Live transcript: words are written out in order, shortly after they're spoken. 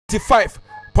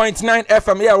95.9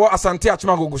 FM. Yeah, what Asante Akyem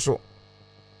Agogo so.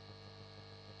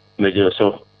 Major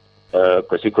so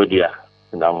Kosikodia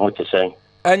na mo te sen.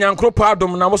 Enyankro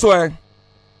padom na mo so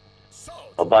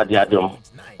Obadi adom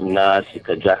na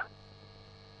sikaja.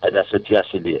 Ada sotia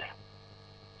sidie.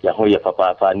 Ya ho ye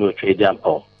papa pa no trade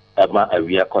ampo. Ema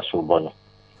awia koso bono.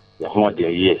 Ya ho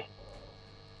de ye.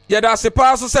 Ya da se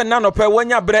pa so se na no pe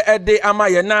wanya bre ede ama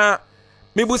ye na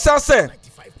mibusa se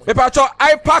me pa cho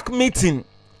IPAC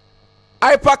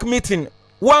meeting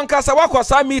wan kasa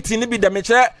wakwasa meeting ni bi de me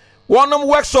kire wonom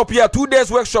workshop here 2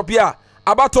 days workshop here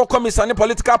about to commission ni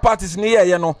political parties ni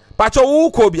ye no pa cho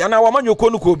wu ko bi ana wa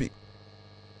manyoko no ko bi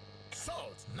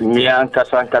mi an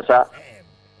kasa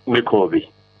mi ko bi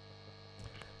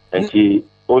enti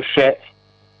o hwe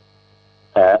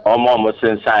omo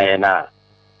sensaye na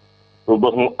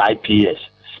obohu IPS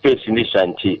space ni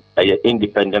Ashanti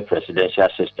independent presidential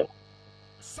system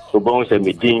obohu se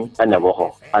meeting ana wo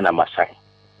ho ana masan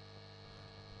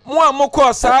mo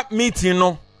amoko sa meeting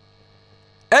no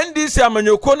NDC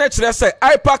amanyoko na kire se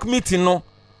IPAC meeting no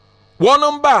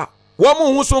wonom ba wo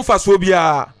mo hu so mfaso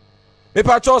bia me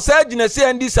pa cho se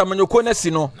ginesi NDC amanyoko na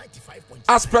si no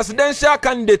as presidential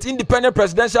candidate independent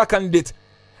presidential candidate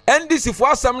NDC fo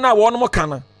asam na wonom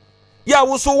kana ya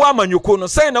wo so wa amanyoko no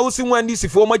say na wo si mu NDC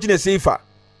fo ma ginesi ifa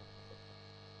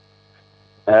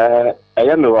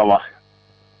ayame wama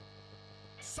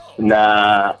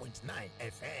na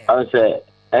anse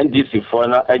NDC for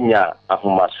na anya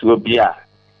ahomasuo bia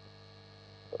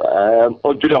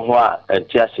odure ho a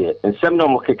entiase nsem no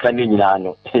mokeka ni nyina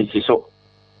no nsi so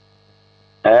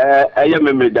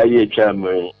ayame meda ye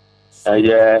twamre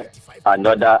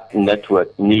another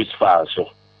network news file so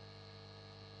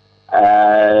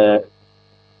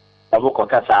aboko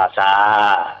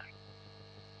kasa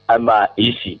ama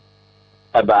isi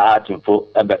aba atimpo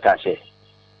abeka se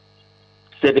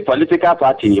the political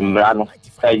party imrano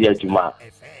juma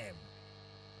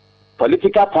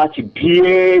political party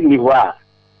bie ni wa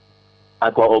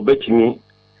akwa obetimi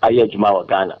aye juma wa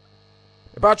Ghana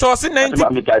but was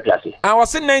 90 I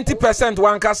was 90%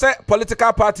 one can say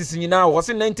political parties in now was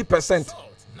 90%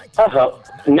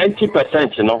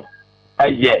 90% no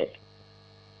aye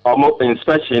omo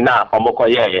inspection na omo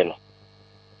koye no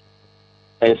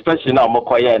inspection na omo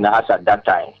koye na as at that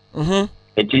time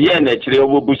enti ye na kire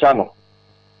obubusa no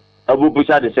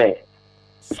Abubusa de say,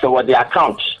 so what the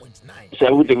account, say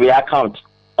with the account,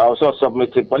 also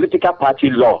submitted political party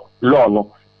law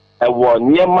no, a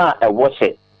one nyema a what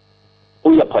say,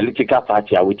 who your political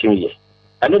party are within ye.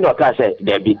 I don't know what I say,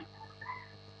 there be.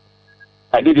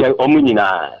 I did your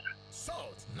omunina.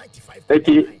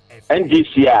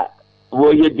 NDC,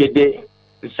 where you did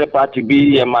the party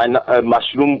be a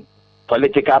mushroom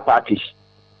political parties,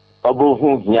 obu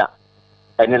whom ya,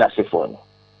 and then I say for no.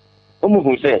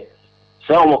 Who say,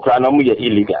 some of them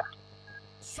illegal.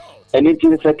 And it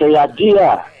is like a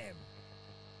idea.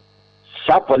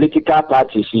 Some political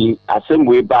parties are same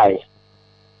way by,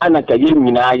 and a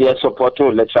Kayimina support to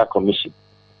electoral commission.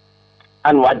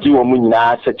 And what do you mean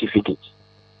certificate?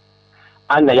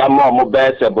 And I am more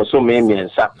mobile, so many and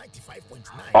some.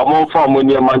 Or more for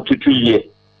money amount to 2 years.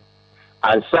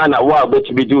 And son, a while bet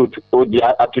to be due to the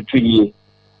up to 2 years.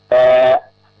 I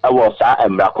was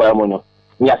Rakoyamono.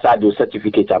 Nyasa do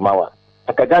certificate amawa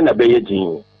akagana beye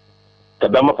jin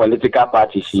tabama political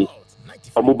party si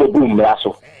omubobu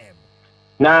mraso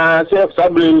na self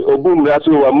sabre obu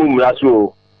mraso wa mu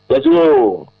mraso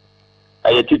yeso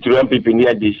aye titru MPP ni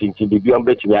adisi nti bibi on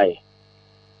betimi aye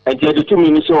enti edu tumi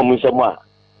ni so mu nsemo a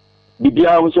bibi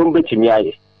a so betimi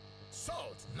aye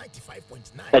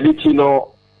editi no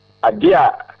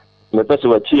adia me pese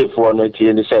wa tiefo no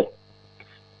tie ni se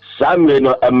samre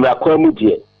no amrakwa mu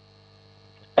die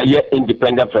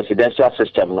independent presidential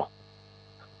system no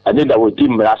and then that would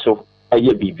dim raso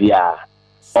bibia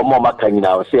omo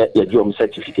makanyina o say ye jom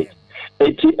certificate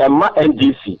eti emma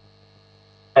NDC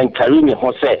and Karine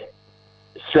ho say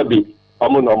sebi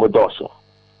omo no doso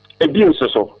ebi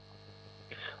so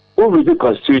who read the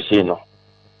constitution no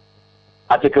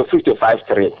article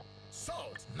 55(3)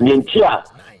 nyentia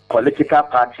political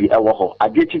party ewo ho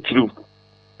ageti true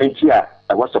entia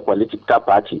was a political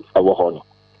party ewo ho no.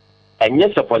 And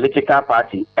yes, a political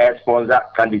party sponsor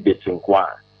candidates in Kwan.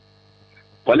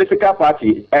 Political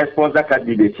party sponsor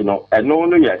candidates, and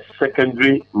no, yes,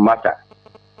 secondary matter.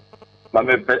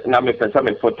 Now, me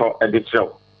photo editor.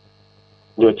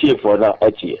 No chief for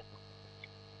the year.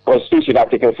 Constitution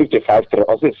Article 55(3)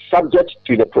 also subject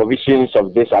to the provisions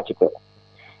of this article.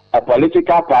 A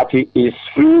political party is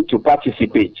free to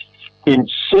participate in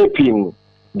shaping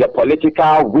the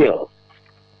political will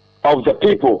of the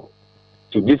people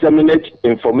to disseminate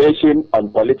information on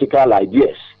political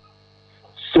ideas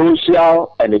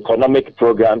social and economic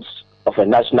programs of a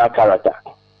national character.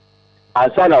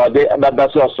 And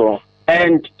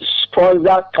and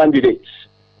sponsor candidates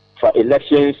for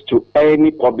elections to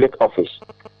any public office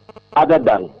other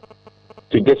than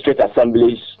to district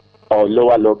assemblies or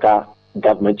lower local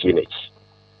government units.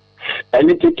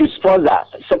 And it to sponsor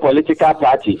a political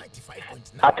party,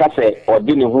 akase or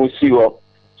dini who siwo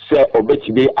say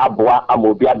obetibi aboa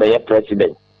amobi abeye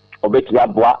president, obetibi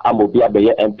aboa amobi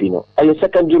abeye MP no. A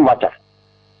secondary matter.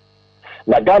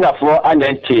 Na Ghana for an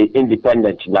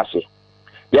independent nasi.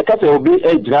 Yakase obi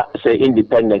ejra say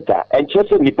independent and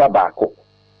chese nipa bako.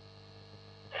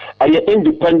 Are you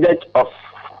independent of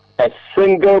a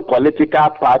single political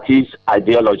party's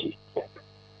ideology?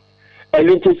 And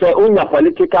it is a unya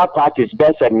political parties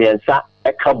best and miensa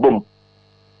a kabum.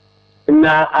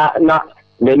 Na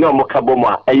no mo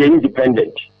kabuma. Are you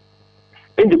independent?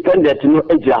 Independent no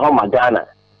ejra homa Ghana.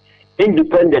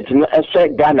 Independent no ese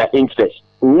Ghana interest,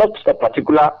 not a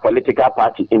particular political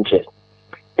party interest.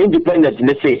 Independent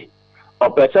let's say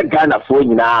or person Ghana for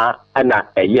na ana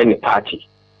a yeni party.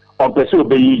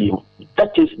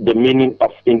 That is the meaning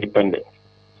of independence.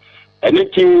 And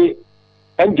it is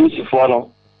NDC for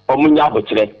no Omunya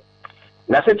Botre.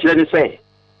 Nasset say,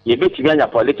 you bet you a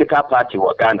political party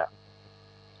or Ghana.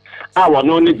 Our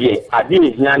only day, I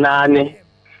didn't Yanane,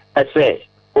 I say,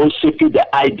 or shape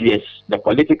the ideas, the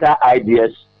political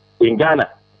ideas in Ghana.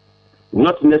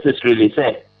 Not necessarily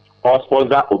say, or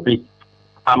sponsor Obi,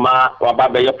 Ama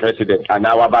Wababe president, and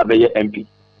now Wababe MP.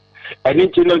 And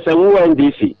it is say, who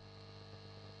NDC?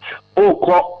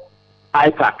 Oko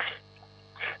IPAC.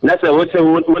 That's a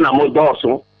what when I'm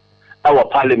also our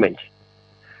parliament.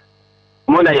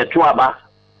 Mona ya tuaba,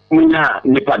 muna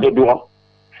nipa dodo.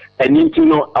 And you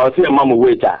know, I'll say a mamu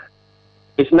waiter.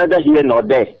 It's neither here nor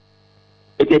there.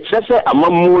 It is just a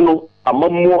mamu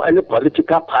any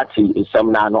political party in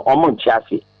some nano or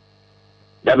monchasi.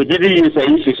 That we didn't use a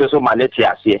issue so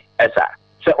manetiasi, esa.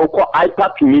 So Oko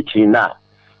IPAC meeting now.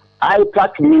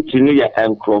 IPAC meeting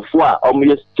and Crofua,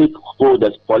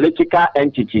 stakeholders, political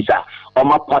entities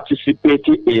are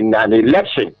participating in an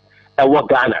election at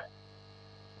Ghana.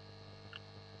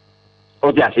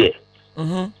 Oh, that's it.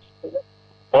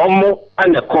 Omo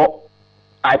and the co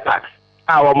IPAC.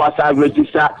 Our master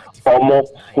register Omo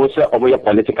who say Omo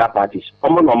political parties.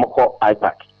 Omo no call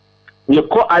IPAC. You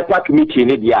call IPAC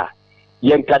meeting in there.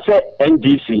 Yankase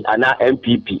NDC and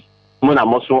MPP. Muna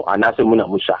Moso and Ase Muna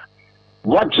Musa.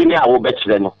 What junior will bet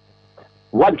no?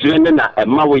 What junior na a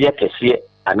mawoya kese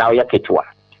and now ya ketwa.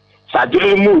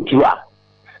 Sadiri mutua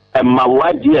a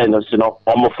mawadi no sino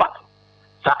omofa.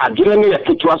 Sa adiri ya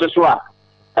ketwa so a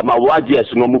mawadi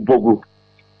no mubogu.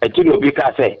 A tino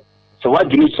bika say, so what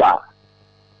junior sa?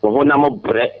 Wona mo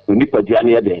bre unipa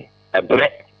diane de a bre.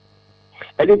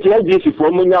 And it is this for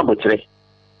munya botre.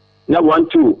 Na 1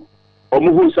 2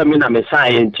 omuhu samina me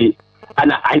science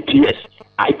ana IPS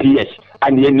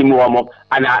and the anymore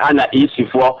and easy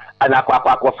for and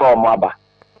aqua for maba.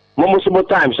 Momo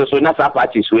times so not our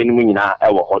parties when we na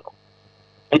our hot.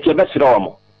 It's a best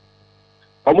romo.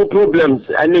 Omo problems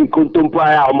and in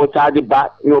contemporary omotadi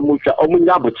back no mucha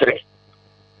omunyabutre.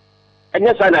 And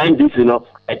yes, I am this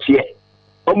a cheer.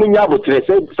 Omunyabutre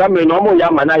say some normal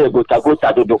yamana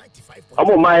gota dodo.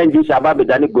 Omo mind this about the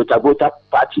gota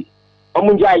party.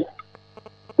 Omunjai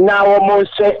now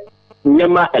almost say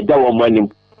Nyama a dawa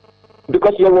money.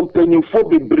 Because you won't pay you for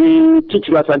be brave, teach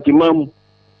you Asante Mam,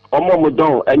 or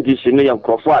Momodon, and this in the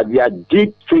Crawford, they are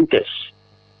deep thinkers.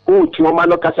 Oh, to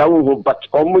Manokasa, but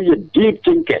almost deep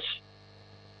thinkers.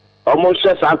 Almost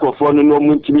says Uncle for no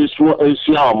Muntimi and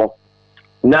Siamo.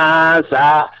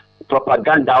 Nasa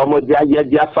propaganda, almost the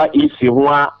idea for easy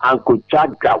one, Uncle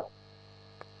Chadgao,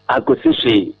 Uncle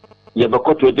Sishi,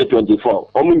 Yabako 2024,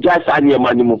 Omunjas and your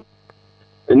money.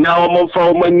 Now, almost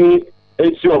for money,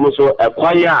 it's almost a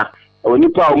choir.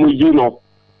 Onipa omu yino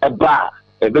eba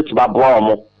ebetiba boa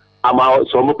omo ama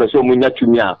so omo pese omu nya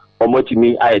tumi a omo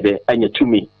timi ayede anya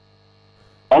tumi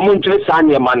omo ntwe sa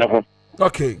ne ma ne ho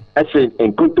okay ese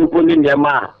enkotopo ne ne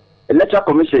ma electoral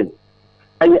commission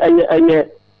a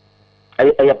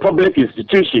public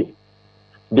institution.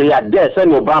 They are there saying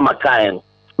Obama kind.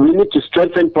 We need to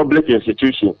strengthen public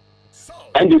institutions.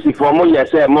 And this is for more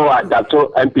years more adapt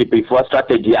to MPP for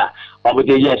strategy of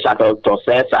the year to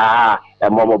say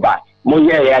more mobile. More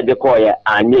year they call it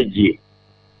Anyeji.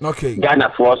 Okay. Ghana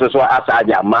forces or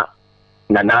aside ma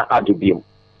nana adubim.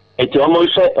 It's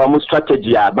almost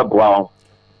strategy background.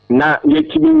 Na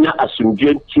yetiminya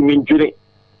asumdwe timinjure.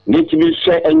 Yetimi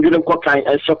share enjure kokan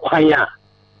enso kwanya.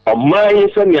 Oman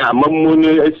yesa ni amamu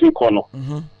no esi kono.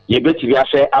 Ye beti ya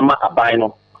share ama aban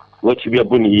no. what you be a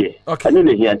bunny year. Okay. And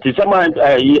then here, to some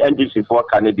NDC for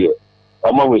Canada,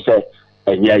 or we say,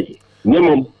 and yay.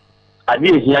 Minimum, I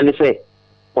did hear and say,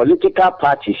 political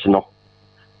parties, no.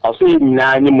 I'll say,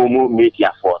 nine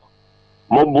media for.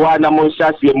 Mobuana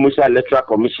Musa, Musa Electoral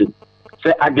Commission,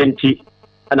 say identity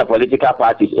and a political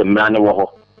parties in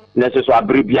Manawaho. Necessary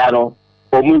Bribiano,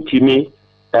 Omuntimi,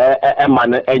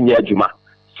 Eman, and Yajuma,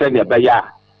 send a baya,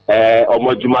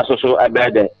 Omojuma social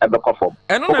abede, Abacofo.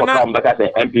 And on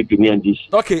MPP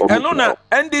NDC. Okay, and on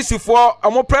NDC for a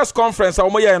more press conference,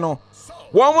 Omoyano.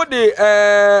 One would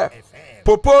the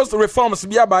proposed reforms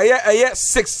be about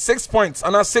 6 points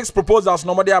and 6 proposals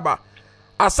no more.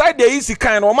 Aside the easy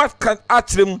kind, one might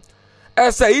actually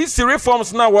as a easy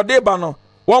reforms now, what they ban.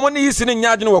 One money is in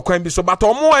Yajin or Quimby, so but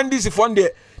or more NDC fund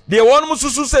there. The one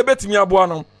musu say bet me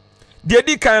abuano. The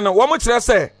di kind one much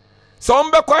say. So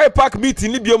be quiet park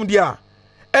meeting libium dia.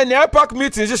 And the park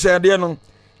meeting just share there no.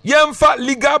 Yemfa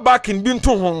legal back in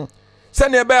bintu hon.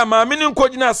 Send a bear ma meaning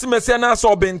kojina simese na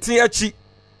so benti achi.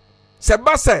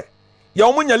 Sebase ya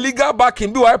omunya legal back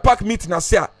in do park meeting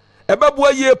asia.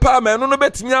 Ebabuwa ye pa me no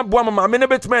betimi aboa mama me ne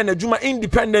betimi na adwuma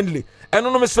independently eno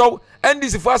no me so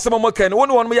NDC for asem mo kan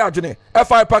woni won me ya adwene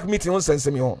FI park meeting won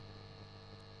sensemi ho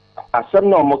asem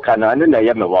no mo kan na na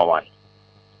ye me wan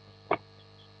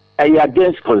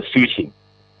against constitution.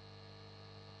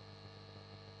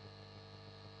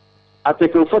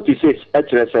 Article 46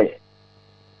 say,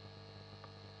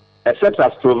 except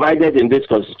as provided in this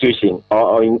constitution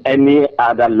or in any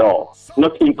other law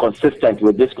not inconsistent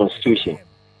with this constitution,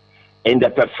 in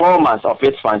the performance of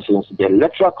its functions, the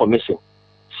Electoral Commission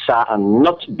shall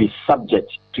not be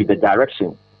subject to the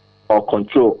direction or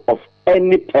control of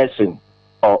any person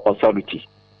or authority.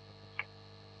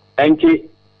 And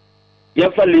you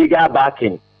have legal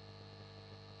backing.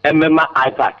 MMA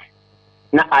IPAC,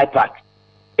 na IPAC,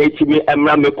 HB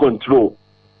MRAM control.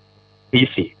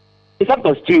 Easy. It's a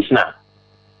constitutional.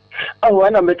 Oh,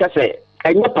 when I make a say,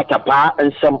 I know patapa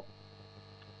and some,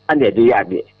 and they are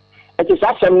there. It is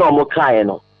actually normal kind.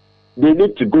 They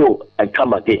need to go and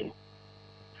come again.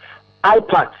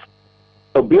 IPAC,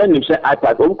 Obianim say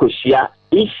IPAC, Omkoshia,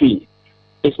 EC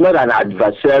is not an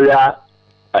adversarial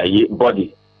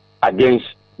body against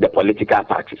the political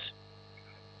parties.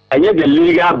 And yet the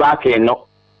legal backing, no,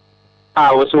 I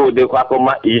also the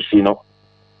Kwakoma EC, no,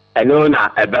 and no, na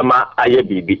Ebema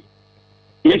IABB.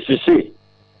 ECC,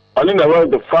 only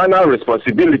the final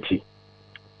responsibility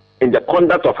in the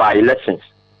conduct of our elections.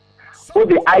 Who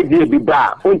the idea be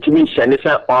bad, untimi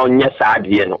shenisa on yes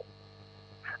idea no.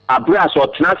 Abras or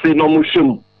translate no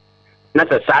mushum,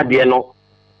 not a sadia no,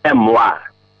 emwa.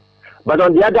 But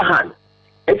on the other hand,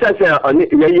 it's as a on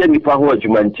the nipa who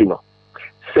jumantino.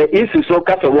 Say if you so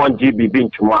cast a 1 GB bin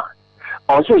tomorrow.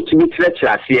 Also it's me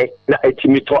treacherous here, na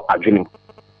etimito adrenim.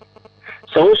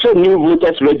 So also new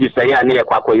voters register ya near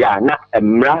kwakoya na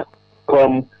emra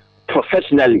come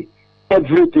professionally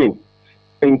everything.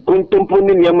 In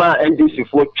contemporary Yama NDC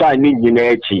for Chinese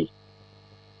United,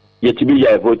 yet to be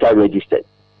a voter registered.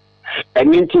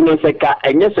 And into no seka,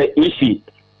 and yes, easy,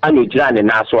 and Ujan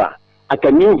and Aswa. I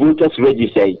can new voters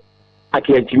register. I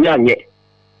can't yet.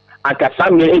 I can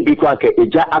some ebikwa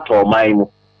eja ato mine.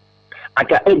 I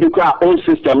can ebikwa own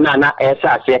system na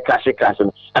esa say crash a crash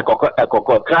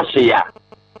ya.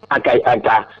 I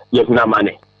can you have no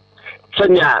money. So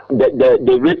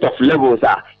the rate of levels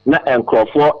are not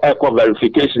for echo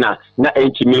verification na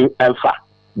HMU alpha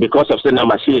because of the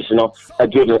machines, you know, at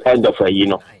the end of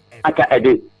a I can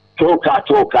edit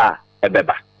toka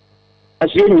ebeba.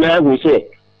 As you know, we say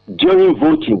during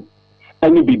voting,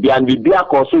 any be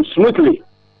also smoothly.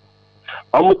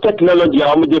 Technology,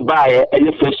 the buy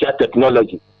any facial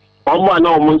technology.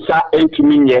 Munsa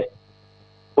HMU,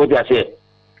 what they say,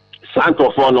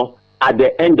 Santo at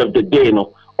the end of the day,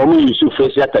 no. Only use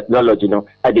facial technology, no,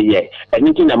 at the year.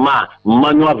 Anything a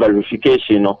manual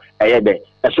verification, no,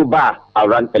 so bar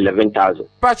around 11,000.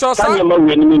 But you're saying,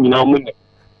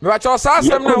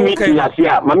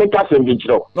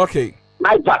 okay.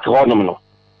 My back on no.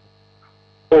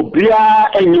 Obia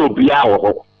and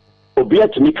Obia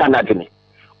Obia to me Canadian.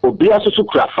 Obia so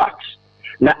facts.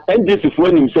 Now, and this is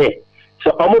when him say,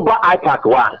 so Omoba IPAC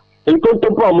 1, in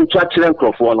contemporary mutual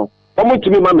microphone, Omo to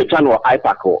me, my channel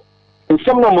IPAC. In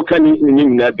some no can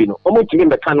in Nabino, almost to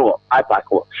the canoe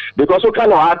IPAC because we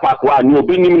cannot IPAC no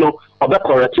be no or the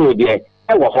corrective there.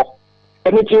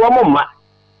 And it's one more.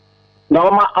 Now,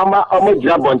 I'm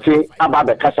job on say about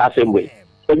the Casa Assembly.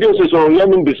 The news is on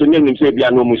young business name say be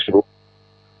no musro.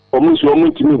 Almost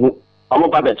one to me, I'm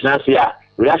about the transfer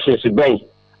reactions to Bay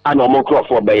and no crop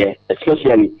for Bay,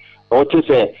 especially or to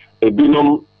say a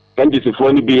binom and this is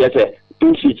only be as a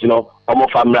 2 sheets, you know,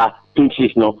 famra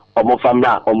pinches no omo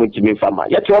famra omo timi fama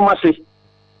yet o ma se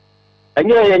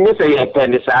enye say e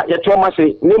pende sa yet o ma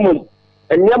se nemu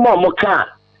enye mo ka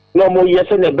no mo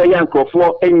yese na be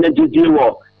yankofo enye gigi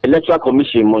wo electoral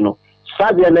commission mo no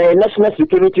sabe na national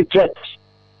security threat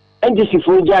NDC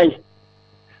for jai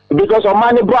because o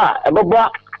mani bra ebobo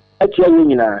atia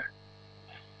nyina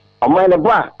o mani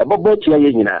bra ebobo atia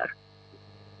nyina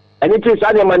and it is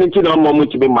other money to no more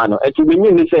to be man e to be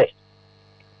ni say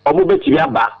o mo beti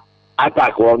aba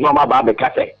attack or no ma ba be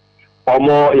kase o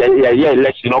mo ye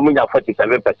election o mo nya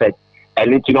 47%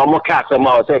 and it no more cast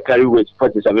o say carry weight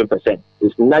 47%.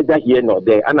 It's neither here nor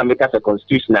there and make us a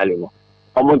constitutionally no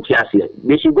o mo tiase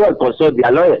they should go and consult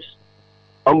their lawyers.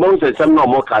 Ombo say some no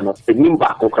more can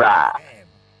nimba kokra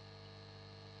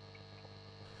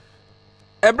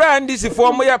Ebra NDC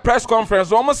for mo ya press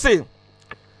conference o mo say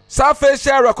sa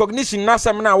facial recognition na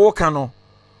sam na wo ka no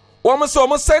wo mo say o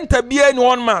mo center bia ni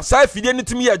won ma sa fidie ni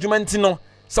timi adwuma nti no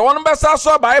sa won be sa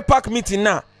so ba park meeting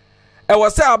na e wo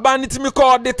say aba ni timi ko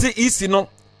audit isi no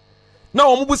na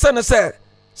wo mo bu se ne say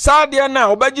sa de na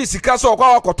obaji sika so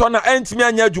kwa wakoto na antimi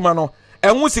anya adwuma no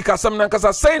enwu sika sam na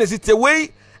nkasa say ne site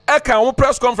wei eka wo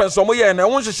press conference o mo ye na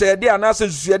wo hyehyɛ de ana se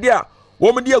susuade a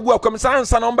wo mo de agu akwam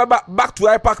sansa no be back to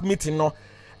IPAC meeting no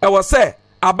e wo say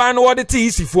aban no audit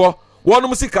isi fo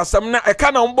wonum sika sam na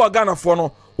eka na mbo Ghana fo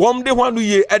no wom de hwanu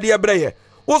ye ade ebreye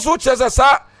wo so kyese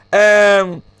sa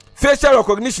facial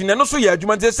recognition no so ye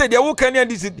adwuma nte say de wo kan de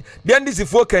ndisi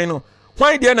fo kan no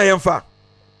hwan de na yemfa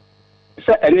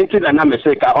say anything na me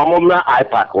say ka omomra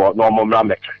IPAC or no omomra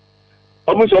meka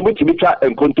omu so obu tibitwa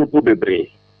enkontopo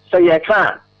bebre say ye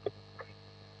kan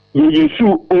you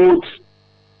should old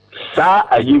sa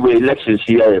ayiwe elections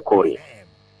here e kore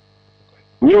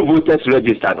new voters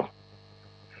register no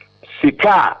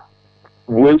sika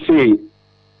we say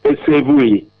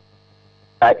esevui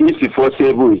easy for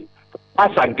sevui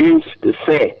as against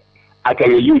say aka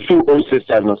use own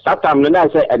system no satam no na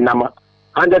say enama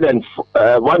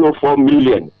 104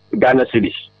 million Ghana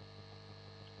cedis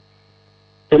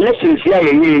elections here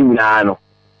ye nyina no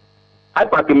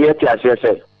IPAC meet ase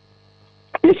say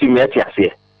isi meet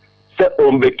ase say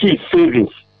on the key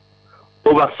savings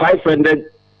over 500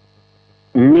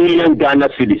 million Ghana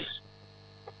cedis.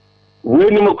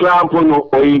 When you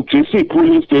or increase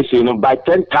polling station by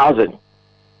 10,000,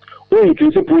 or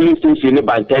increase polling station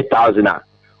by 10,000,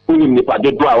 when you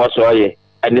do our soy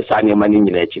and the sunny money in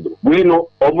the we know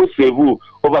almost save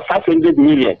over 500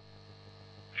 million.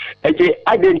 And the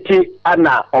identity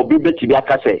Anna or Bibeti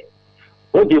Biakase,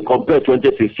 what do you compare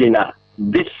 2016?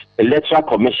 This electoral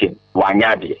commission,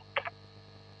 Wanyadi.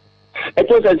 It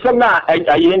was a seminar at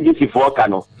INDC for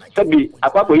Kano. Sabi, a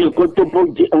couple you go to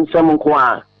book and some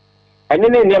kwa. And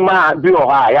then Nema do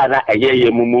Yana a ye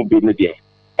mumu bin there.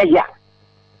 Yeah.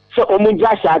 So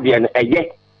Omunja Shadian a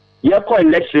ye. Your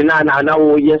election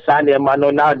now, yes, and a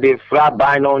man now they flat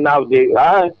by now they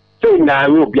say now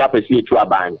will be up a seat to a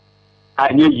ban.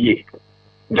 I knew ye.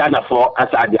 Ghana for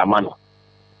Asante Amano.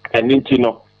 And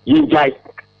Nintino, you guys.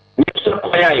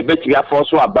 I bet you are forced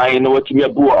to buy no what you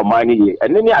do or money,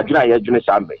 and then you are dry as you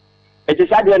sambe. It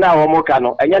is idea now or more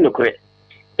cano, and you create.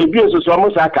 If you so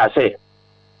almost like I say,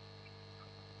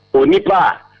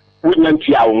 Onipa wouldn't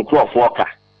you own crop walker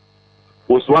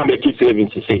was one make it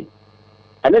savings to say.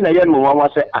 And then a young woman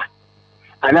say,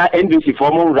 and I NDC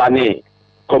formal running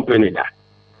company that.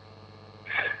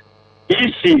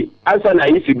 Easy, answer na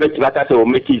easy, bet that will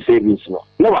make it savings.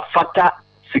 No, a factor.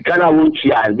 Sikana won't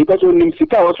try because when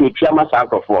Sika was with Chama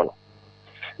Sankophone.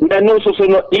 Then also so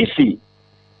no easy.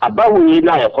 About we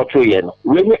na your control yen.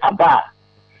 When about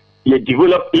you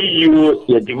develop EU,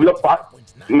 you develop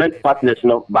partners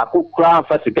no baku crown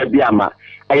for Sika Biama.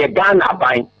 I Ghana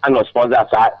buying and sponsor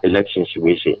our elections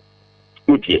we say.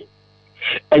 Okay.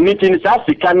 And it is a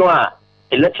Sikano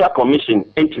electoral commission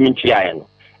 8 minutes yen.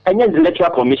 And then the electoral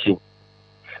commission.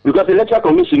 Because the electoral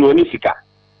commission will Sika.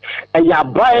 And you are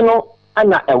buying no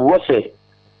Anna a was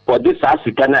for this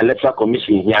African Electoral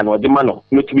Commission here and the man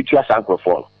not to be true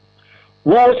Sankophone.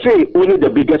 We'll say only the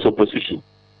biggest opposition.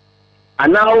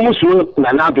 And now almost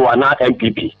Nanado and now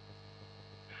MPP.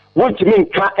 What you mean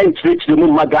can't entry the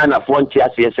Magana for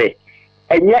TSA?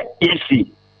 And yet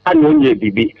easy and only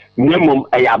BB, Nemum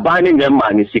a Yabani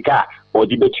Neman Sika or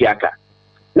the Betiaka.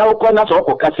 Now Konas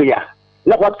or Cassia.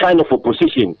 Now what kind of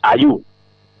opposition are you?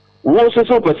 We'll say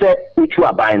so per se which you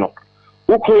are buying.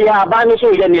 Ukuya bani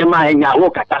so ye nema enya wo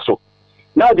kataso.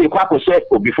 Now the kwako say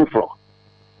obi fufro.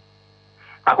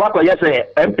 Akwako ye say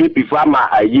MPP farmer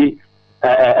ayi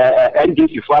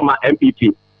NDC farmer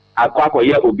MPP. Akwako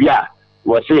ye obi a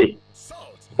wo say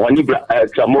oni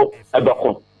tramo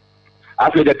ebako.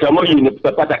 After the tramo you ne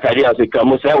papa career say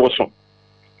tramo say wo so.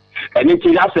 ɛne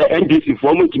ti ya sɛ NDC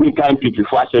fo mo timi kan PP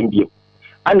fo asɛm bio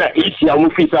ana isi a mo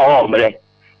fi sa o mre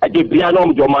ade bia no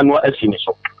mo joma no asi ne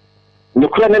so ne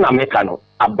kura ne na meka no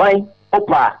aban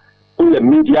opa o le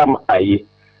medium aye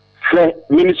fre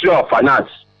Ministry of Finance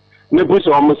ne bu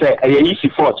so mo sɛ ɛyɛ isi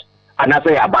fort ana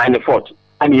sɛ ya aban ne fort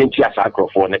ana yɛ ntua sa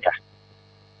akrofo ne ka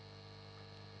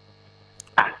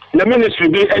na ministry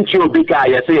bi enti obi ka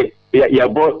ya sɛ ya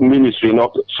bo ministry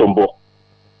no sombo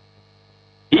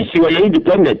isi wa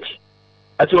independent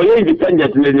ati wa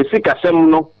independent ne sika sem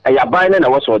no ya ban na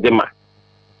wo so de ma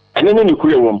ene ne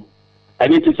kure wom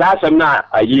ene ti sa asem na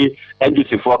ayi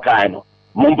NDC for kai no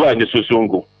mombo ene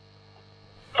sosungu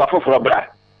fafoforo bra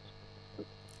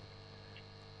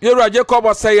Yero Jacob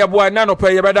Osei Yeboah na no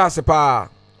pe ye beda ase pa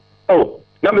oh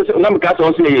na me ka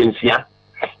so ye nsia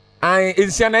ai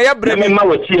nsia na ye bre me ma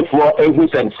watie for ehu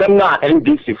sem na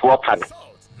NDC for kan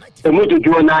emu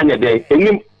dojo na anya de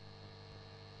enim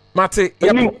Mate,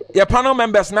 your panel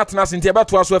members not nas in Tiabat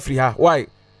was free ha. Why?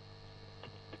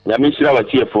 Na mi sira wa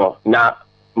TF4 na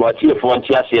ma TF4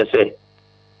 ntia se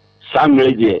some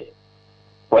radio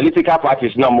political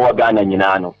parties no more Ghana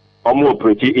nyina no omo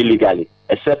operate illegally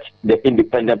except the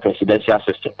independent presidential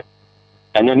system.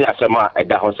 And any asema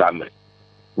eda ho samre.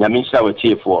 Na mi sira wa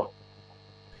TF4.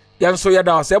 Yan so ya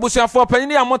da se abusuafo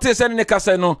panini amote se ne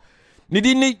kasa no.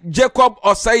 Nidi ni Jacob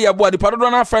Osei Yeboah di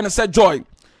padodo na friend se Joy.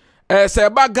 Se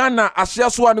ba Ghana ahia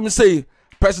so anum say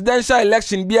presidential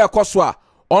election bi ekoso a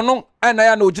ono na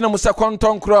ya na ogina mu se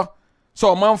kontonkro so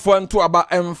omanfo nto aba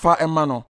emfa ema no